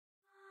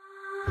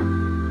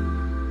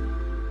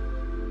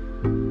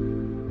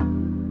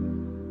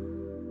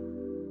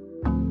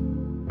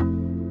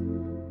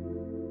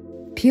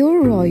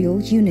Pure Royal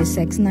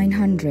Unisex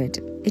 900.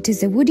 It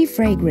is a woody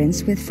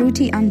fragrance with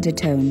fruity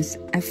undertones,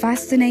 a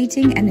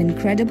fascinating and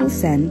incredible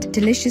scent,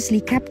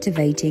 deliciously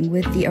captivating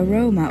with the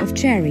aroma of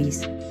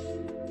cherries.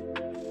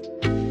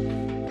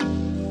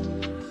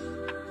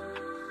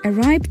 A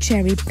ripe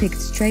cherry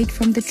picked straight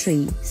from the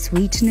tree,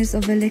 sweetness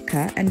of a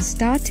liqueur and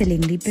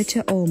startlingly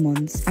bitter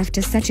almonds.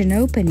 After such an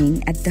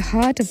opening, at the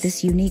heart of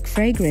this unique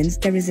fragrance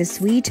there is a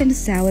sweet and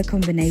sour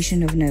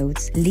combination of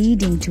notes,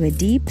 leading to a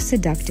deep,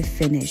 seductive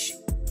finish.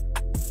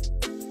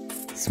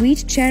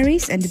 Sweet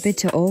cherries and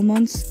bitter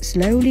almonds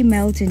slowly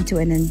melt into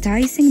an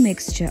enticing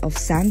mixture of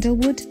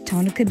sandalwood,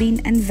 tonka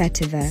bean and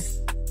vetiver.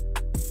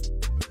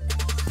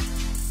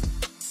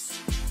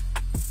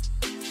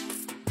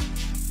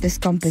 This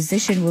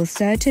composition will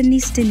certainly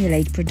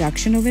stimulate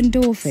production of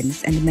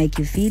endorphins and make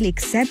you feel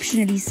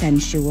exceptionally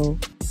sensual.